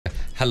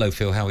Hello,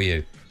 Phil. How are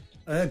you?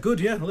 Good,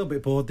 yeah. A little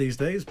bit bored these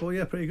days, but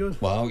yeah, pretty good.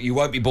 Well, you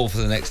won't be bored for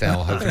the next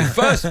hour, hopefully.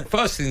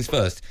 First things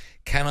first.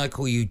 Can I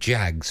call you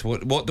Jags?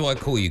 What do I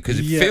call you? Because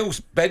Phil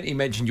Bentley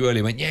mentioned you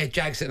earlier. Went, yeah,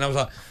 Jags, and I was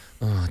like,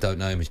 oh, I don't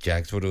know him as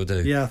Jags. What do I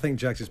do? Yeah, I think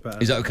Jags is better.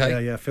 Is that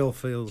okay? Yeah. Phil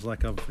feels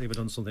like I've either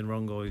done something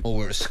wrong or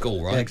we're at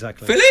school, right? Yeah,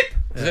 exactly. Philip?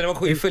 Does anyone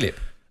call you Philip?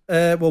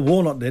 Well,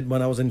 Warnock did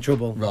when I was in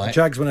trouble. Right.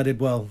 Jags when I did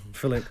well.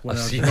 Philip when I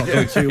was not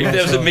doing too If well.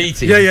 there was a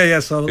meeting. Yeah.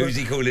 So who's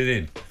he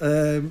calling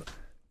in?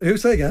 Who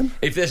say again?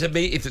 If there's a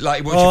meet, if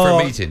like he wants you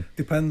for a meeting.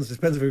 Depends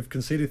if we've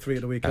conceded 3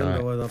 at the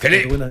weekend or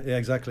Philip, the winner. Yeah,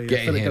 exactly.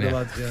 Get in here now.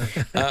 Lads,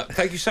 yeah.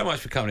 Thank you so much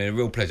for coming in. A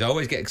real pleasure. I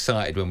always get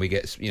excited when we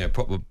get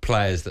proper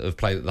players that have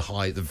played at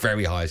the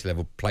very highest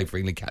level, played for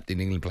England, captain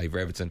England, played for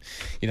Everton.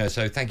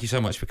 So thank you so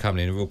much for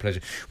coming in. A real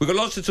pleasure. We've got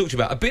lots to talk to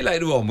you about. A bit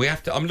later on,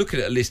 I'm looking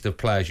at a list of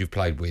players you've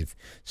played with: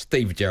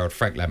 Steve Gerrard,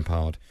 Frank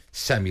Lampard,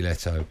 Samuel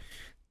Eto'o,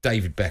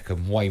 David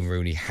Beckham, Wayne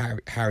Rooney,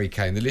 Harry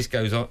Kane. The list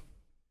goes on.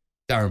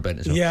 Darren Bent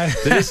as well. Yeah,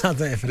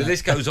 the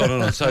list goes on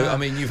and on. So, I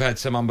mean, you've had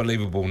some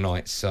unbelievable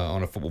nights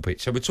on a football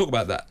pitch. So we'll talk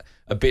about that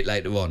a bit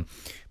later on.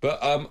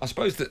 But I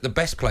suppose that the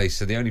best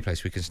place and the only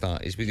place we can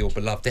start is with your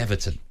beloved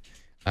Everton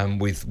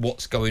and with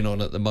what's going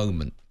on at the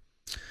moment.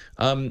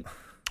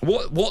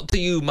 What do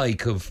you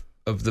make of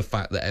the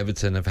fact that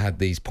Everton have had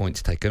these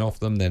points taken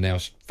off them? They're now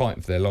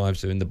fighting for their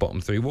lives. They're in the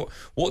bottom 3.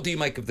 What do you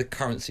make of the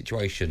current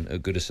situation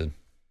at Goodison?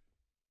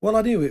 Well,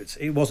 I knew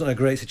it wasn't a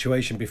great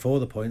situation before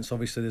the points.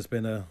 Obviously, there's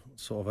been a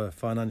sort of a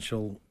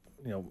financial,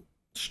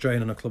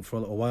 strain on a club for a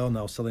little while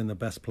now, selling the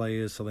best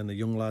players, selling the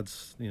young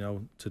lads,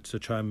 to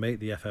try and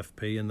make the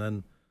FFP. And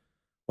then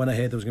when I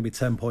heard there was going to be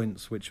 10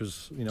 points, which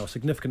was, a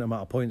significant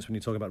amount of points when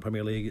you talk about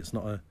Premier League, it's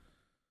not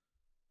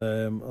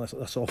a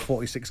sort of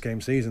 46-game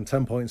season.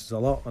 10 points is a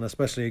lot, and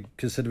especially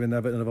considering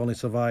Everton have only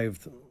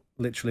survived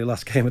literally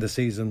last game of the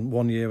season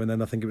 1 year, and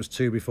then I think it was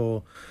 2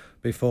 before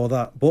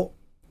that. But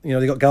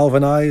they got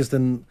galvanised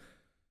and,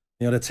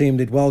 the team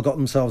did well, got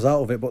themselves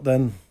out of it. But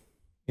then,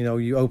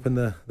 you open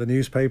the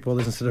newspaper or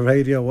listen to the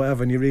radio or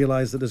whatever, and you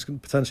realise that there's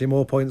potentially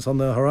more points on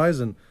the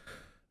horizon.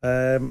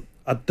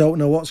 I don't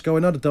know what's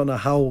going on. I don't know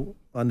how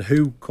and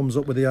who comes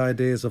up with the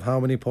ideas of how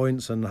many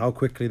points and how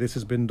quickly this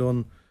has been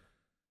done.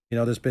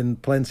 There's been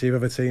plenty of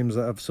other teams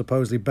that have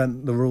supposedly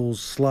bent the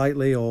rules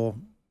slightly or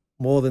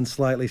more than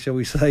slightly, shall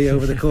we say,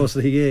 over the course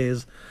of the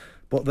years.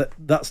 But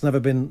that's never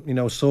been,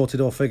 sorted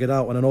or figured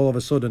out. And then all of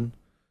a sudden,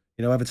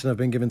 Everton have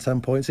been given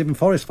 10 points. Even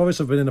Forest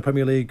have been in the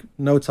Premier League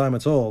no time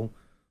at all.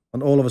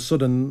 And all of a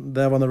sudden,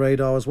 they're on the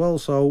radar as well.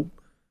 So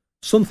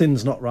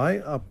something's not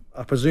right.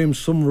 I presume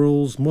some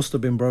rules must have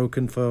been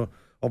broken for,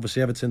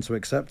 obviously, Everton to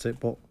accept it.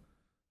 But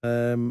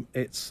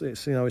it's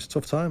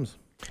tough times.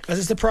 Does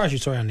it surprise you,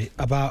 sorry, Andy,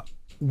 about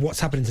what's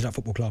happening to that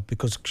football club?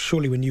 Because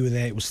surely when you were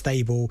there, it was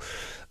stable,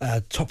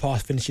 top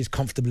half finishes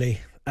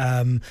comfortably.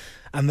 And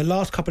the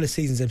last couple of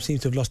seasons, they seem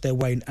to have lost their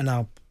way. And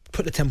now,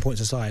 put the 10 points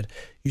aside,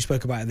 you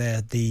spoke about it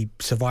there, the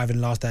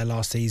surviving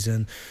last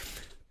season,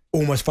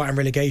 almost fighting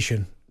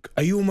relegation.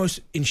 Are you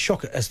almost in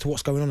shock as to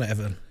what's going on at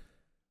Everton?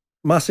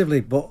 Massively,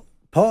 but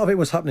part of it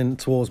was happening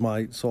towards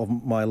my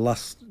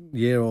last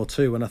year or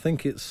two, and I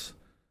think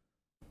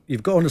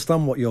you've got to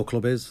understand what your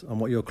club is and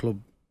what your club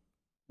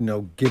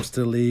gives to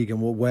the league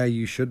and where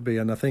you should be.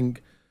 And I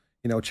think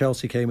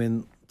Chelsea came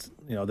in,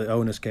 the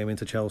owners came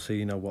into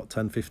Chelsea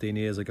 10, 15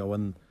 years ago,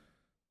 and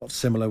what's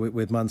similar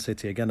with Man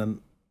City again,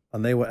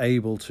 and they were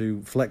able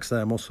to flex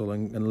their muscle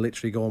and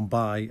literally go and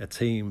buy a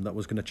team that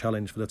was going to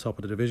challenge for the top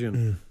of the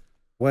division.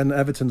 When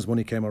Everton's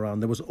money came around,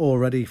 there was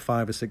already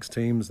 5 or 6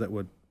 teams that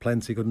were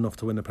plenty good enough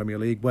to win the Premier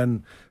League.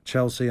 When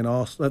Chelsea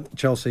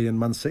and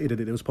Man City did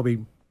it, it was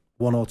probably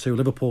 1 or 2.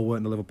 Liverpool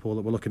weren't the Liverpool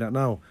that we're looking at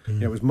now.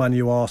 It was Man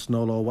U,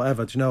 Arsenal, or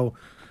whatever.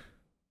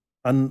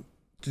 And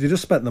they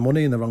just spent the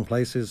money in the wrong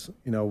places.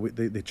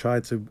 They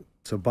tried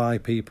to buy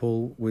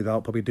people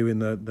without probably doing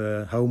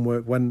the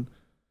homework. When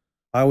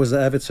I was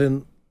at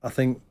Everton, I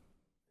think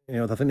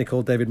they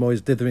called David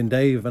Moyes Dithering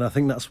Dave, and I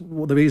think that's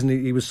the reason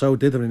he was so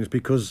dithering is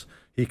because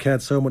he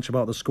cared so much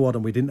about the squad,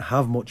 and we didn't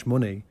have much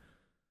money.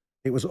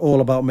 It was all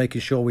about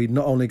making sure we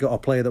not only got a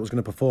player that was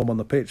going to perform on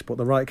the pitch, but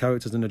the right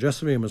characters in the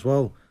dressing room as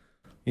well.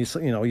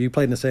 You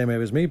played in the same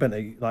area as me,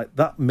 Bentley. Like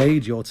that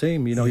made your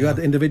team. You had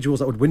individuals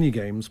that would win you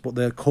games, but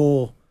the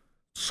core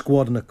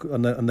squad and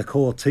the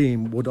core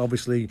team would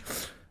obviously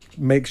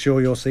make sure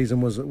your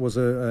season was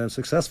a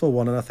successful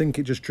one. And I think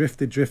it just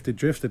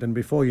drifted, and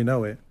before you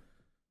know it,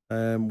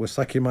 we're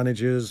sacking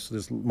managers.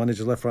 There's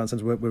managers left, right, and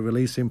centre. We're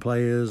releasing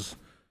players.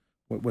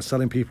 We're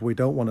selling people we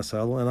don't want to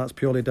sell, and that's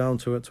purely down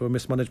to a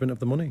mismanagement of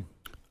the money.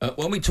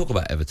 When we talk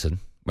about Everton,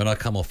 when I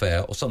come off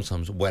air, or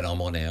sometimes when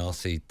I'm on air, I'll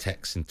see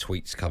texts and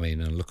tweets come in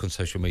and look on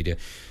social media.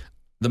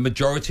 The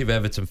majority of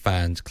Everton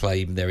fans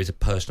claim there is a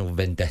personal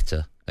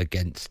vendetta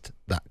against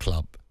that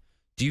club.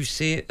 Do you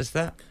see it as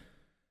that?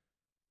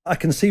 I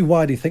can see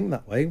why they think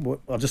that way.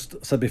 I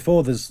just said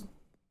before,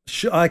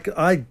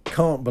 I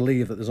can't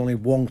believe that there's only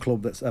one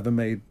club that's ever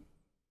made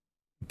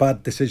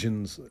bad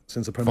decisions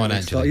since the Premier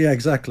League started. Yeah,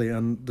 exactly.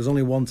 And there's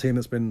only one team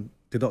that's been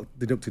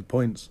deducted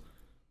points,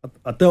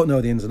 I don't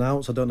know the ins and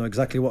outs. I don't know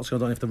exactly what's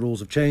going on, if the rules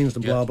have changed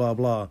and blah, blah,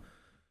 blah.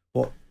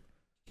 But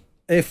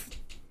if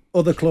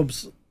other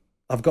clubs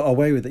have got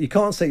away with it, you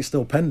can't say it's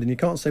still pending. You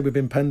can't say we've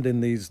been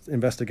pending these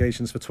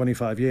investigations for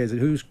 25 years.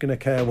 Who's going to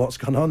care what's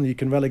gone on? You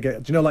can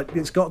relegate. Do you know, like,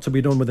 it's got to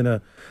be done within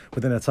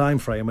a time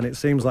frame. And it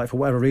seems like for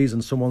whatever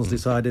reason, someone's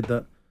decided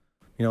that,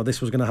 you know, this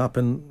was going to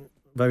happen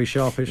very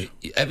sharpish.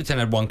 Everton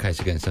had one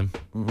case against them.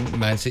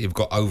 Man City have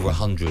got over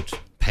 100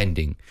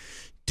 pending.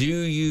 Do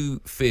you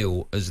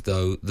feel as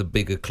though the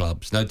bigger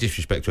clubs, no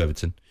disrespect to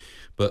Everton,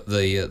 but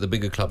the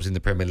bigger clubs in the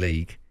Premier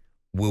League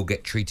will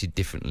get treated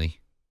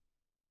differently?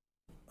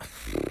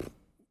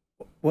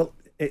 Well,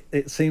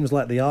 it seems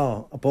like they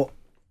are, but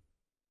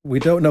we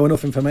don't know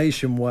enough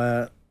information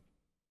where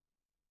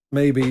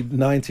maybe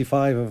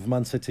 95 of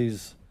Man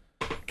City's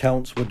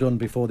counts were done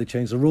before they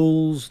changed the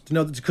rules. You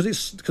know,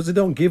 because they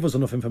don't give us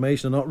enough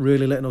information. They're not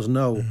really letting us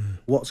know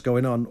what's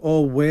going on.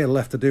 All we're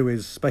left to do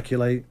is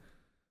speculate.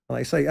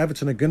 Like I say,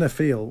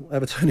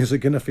 Evertonians are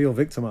going to feel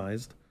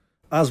victimised,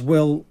 as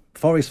will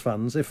Forest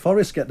fans. If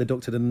Forest get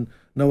deducted and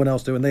no one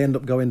else do, and they end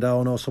up going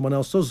down, or someone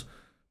else does,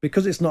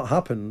 because it's not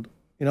happened.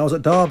 You know, I was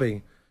at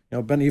Derby. You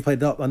know, Benny, you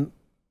played that, and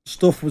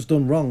stuff was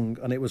done wrong,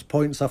 and it was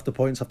points after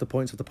points after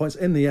points after points.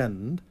 In the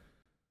end,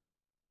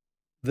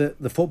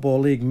 the Football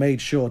League made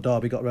sure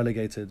Derby got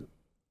relegated,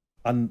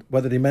 and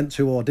whether they meant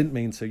to or didn't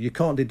mean to, you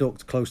can't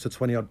deduct close to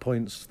 20 odd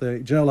points.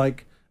 30, do you know,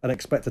 like, and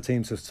expect a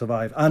team to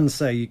survive, and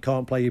say you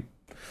can't pay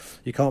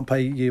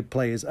your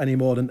players any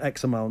more than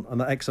X amount, and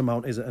that X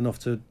amount isn't enough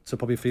to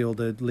probably field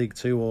a League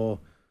Two or,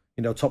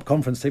 you know, top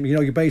conference team. You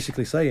know, you're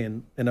basically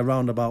saying in a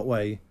roundabout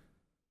way,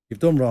 you've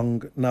done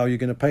wrong, now you're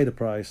going to pay the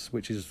price,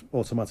 which is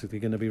automatically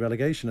going to be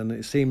relegation. And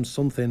it seems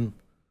something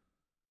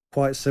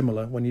quite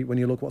similar when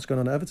you look what's going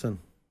on at Everton.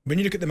 When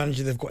you look at the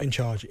manager they've got in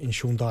charge, in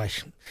Sean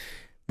Dyche,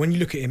 when you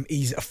look at him,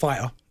 he's a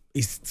fighter.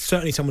 He's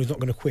certainly someone who's not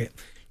going to quit.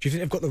 Do you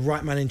think they've got the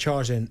right man in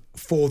charge then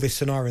for this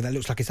scenario that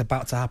looks like it's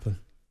about to happen?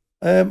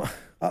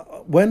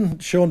 When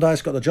Sean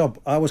Dyche got the job,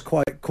 I was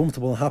quite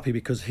comfortable and happy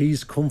because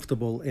he's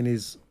comfortable in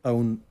his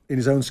own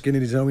skin,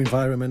 in his own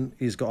environment.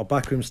 He's got a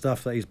backroom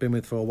staff that he's been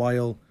with for a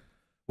while.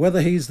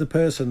 Whether he's the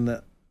person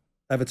that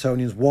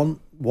Evertonians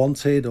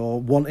wanted or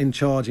want in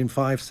charge in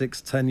 5,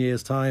 6, 10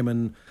 years' time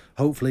and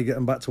hopefully get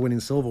them back to winning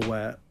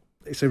silverware,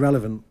 it's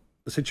irrelevant.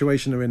 The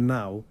situation they're in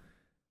now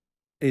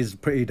is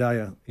pretty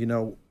dire. You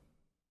know,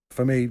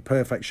 for me,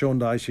 perfect. Sean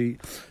Dyche,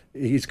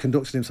 he's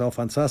conducted himself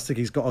fantastic.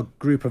 He's got a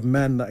group of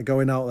men that are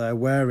going out there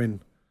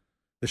wearing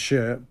the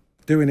shirt,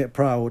 doing it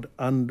proud.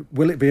 And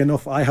will it be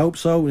enough? I hope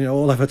so. You know,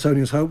 all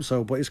Evertonians hope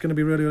so. But it's going to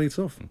be really, really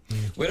tough.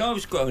 When I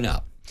was growing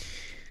up,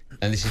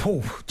 and this is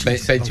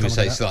Benji would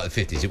say it's like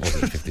the 50s. It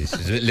wasn't the 50s. It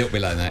was a little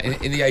bit like that.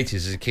 In the 80s,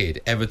 as a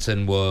kid,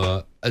 Everton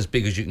were as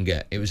big as you can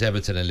get. It was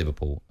Everton and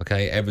Liverpool.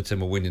 Okay,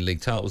 Everton were winning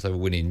league titles. They were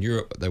winning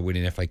Europe. They were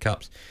winning FA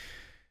Cups.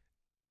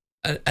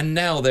 And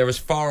now they're as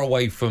far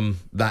away from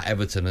that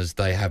Everton as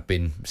they have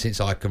been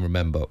since I can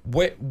remember.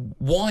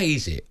 Why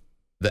is it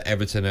that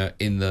Everton are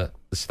in the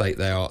state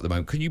they are at the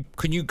moment?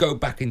 Can you go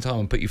back in time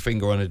and put your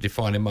finger on a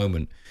defining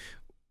moment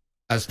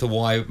as to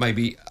why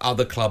maybe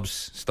other clubs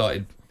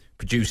started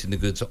producing the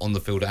goods on the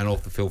field and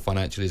off the field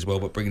financially as well,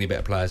 but bringing in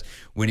better players,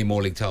 winning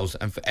more league titles,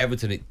 and for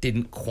Everton it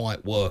didn't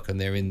quite work and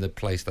they're in the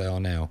place they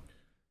are now?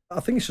 I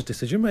think it's just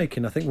decision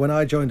making. I think when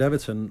I joined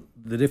Everton,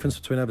 the difference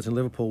between Everton and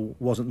Liverpool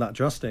wasn't that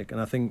drastic.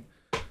 And I think,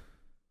 you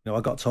know,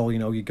 I got told, you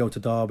know, you go to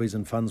derbies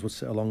and fans would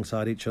sit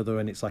alongside each other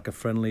and it's like a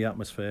friendly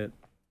atmosphere.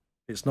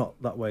 It's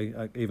not that way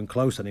even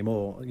close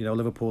anymore. You know,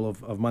 Liverpool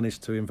have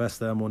managed to invest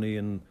their money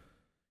and,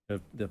 you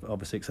know, they've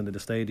obviously extended the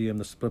stadium.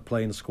 The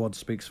playing squad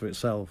speaks for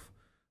itself.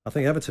 I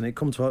think Everton, it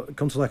come to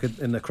like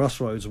in the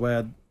crossroads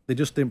where they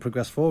just didn't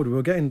progress forward. We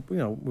were getting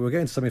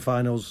to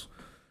semi-finals,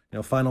 you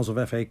know, finals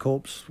of FA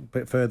Cups, a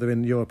bit further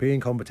in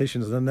European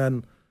competitions, and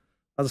then,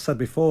 as I said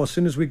before, as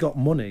soon as we got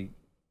money,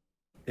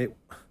 I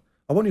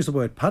won't use the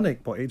word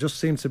panic, but it just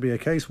seemed to be a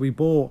case. We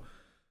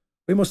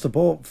must have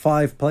bought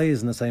 5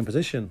 players in the same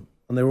position,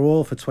 and they were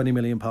all for £20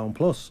 million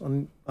plus.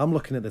 And I'm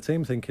looking at the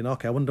team thinking,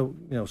 okay, I wonder, you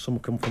know,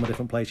 someone come from a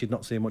different place you'd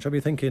not seen much. I'd be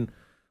thinking,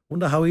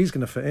 wonder how he's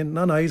going to fit in.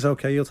 No, he's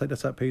okay. He'll take the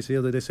set piece.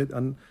 He'll do this.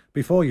 And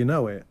before you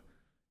know it,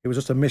 it was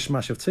just a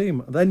mishmash of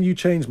team. Then you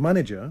change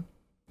manager.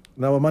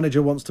 Now a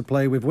manager wants to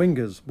play with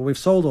wingers. Well, we've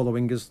sold all the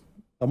wingers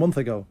a month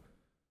ago.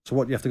 So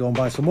what, you have to go and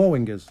buy some more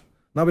wingers.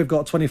 Now we've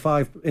got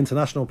 25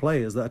 international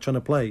players that are trying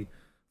to play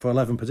for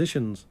 11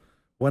 positions.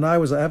 When I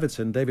was at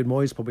Everton, David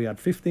Moyes probably had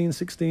 15,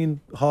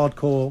 16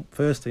 hardcore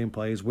first team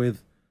players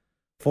with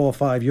 4 or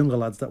 5 younger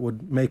lads that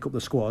would make up the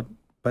squad.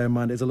 Bear in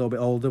mind, it's a little bit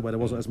older, where there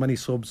wasn't as many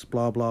subs,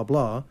 blah, blah,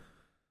 blah.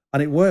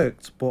 And it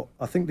worked, but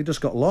I think they just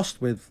got lost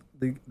with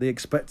the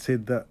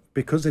expected that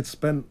because they'd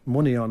spent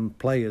money on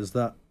players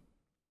that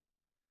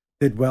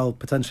did well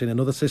potentially in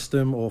another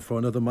system or for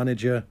another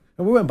manager.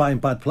 And we weren't buying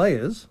bad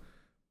players,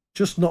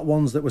 just not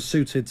ones that were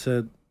suited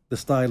to the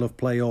style of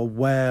play or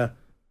where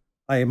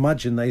I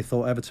imagine they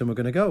thought Everton were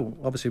going to go.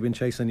 Obviously, we've been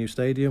chasing a new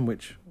stadium,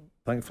 which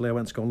thankfully I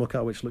went to go and look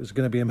at, which looks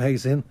going to be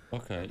amazing.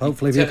 Okay.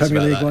 Hopefully be a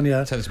Premier League one,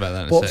 yeah. Tell us about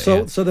that in a But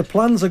sec, so the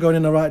plans are going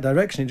in the right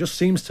direction. It just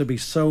seems to be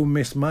so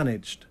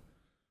mismanaged.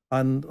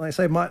 And like I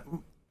say,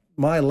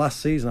 my last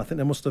season, I think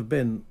there must have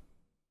been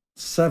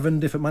 7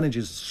 different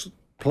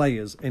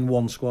players in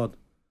one squad.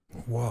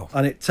 Wow.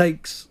 And it's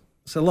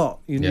a lot.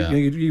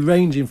 You're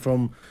ranging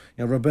from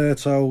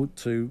Roberto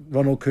to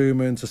Ronald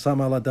Koeman to Sam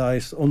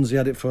Allardyce. Unzi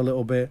had it for a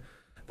little bit.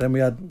 Then we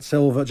had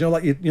Silva. Do you know,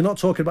 like you're not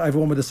talking about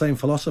everyone with the same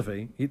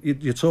philosophy.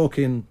 You're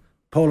talking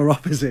polar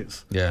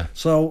opposites. Yeah.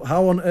 So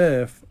how on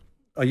earth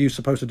are you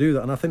supposed to do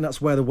that? And I think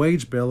that's where the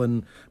wage bill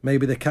and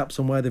maybe the caps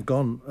and where they've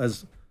gone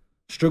has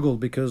struggled,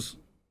 because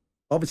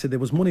obviously there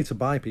was money to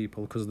buy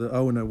people because the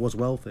owner was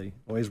wealthy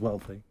or is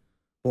wealthy.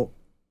 But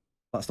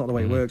that's not the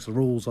way it works. The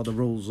rules are the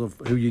rules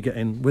of who you get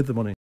in with the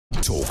money.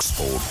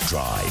 talkSPORT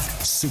Drive.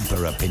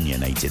 Super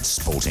opinionated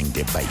sporting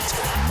debate.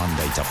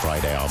 Monday to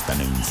Friday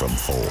afternoon from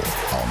 4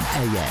 on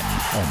AM,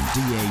 on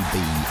DAB,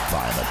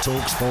 via the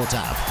talkSPORT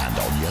app and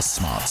on your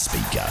smart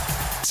speaker.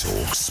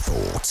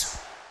 talkSPORT.